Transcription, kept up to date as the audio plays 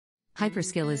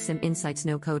HyperSkill is siminsights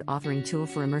no-code authoring tool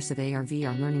for immersive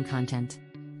AR/VR learning content.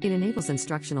 It enables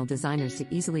instructional designers to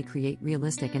easily create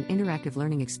realistic and interactive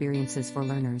learning experiences for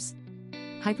learners.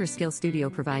 HyperSkill Studio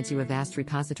provides you a vast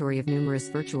repository of numerous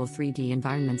virtual 3D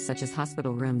environments such as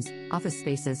hospital rooms, office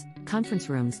spaces, conference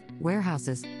rooms,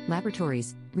 warehouses,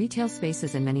 laboratories, retail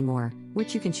spaces and many more,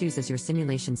 which you can choose as your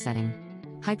simulation setting.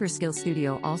 HyperSkill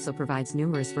Studio also provides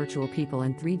numerous virtual people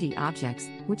and 3D objects,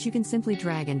 which you can simply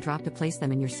drag and drop to place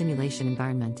them in your simulation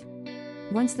environment.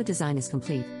 Once the design is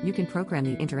complete, you can program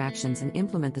the interactions and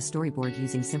implement the storyboard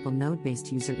using simple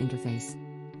node-based user interface.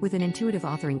 With an intuitive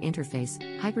authoring interface,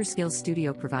 HyperSkill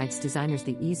Studio provides designers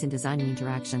the ease in designing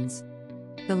interactions.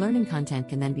 The learning content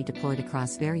can then be deployed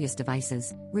across various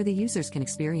devices, where the users can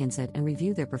experience it and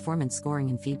review their performance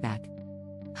scoring and feedback.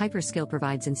 HyperSkill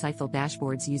provides insightful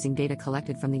dashboards using data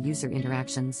collected from the user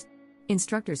interactions.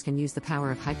 Instructors can use the power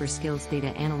of HyperSkill's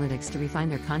data analytics to refine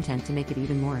their content to make it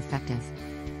even more effective.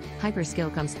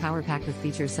 HyperSkill comes power-packed with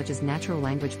features such as natural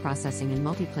language processing and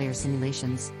multiplayer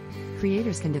simulations.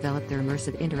 Creators can develop their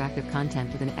immersive interactive content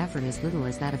with an effort as little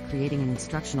as that of creating an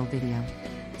instructional video.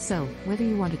 So, whether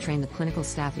you want to train the clinical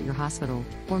staff at your hospital,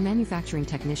 or manufacturing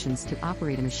technicians to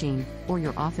operate a machine, or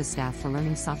your office staff for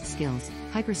learning soft skills,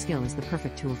 HyperSkill is the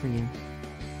perfect tool for you.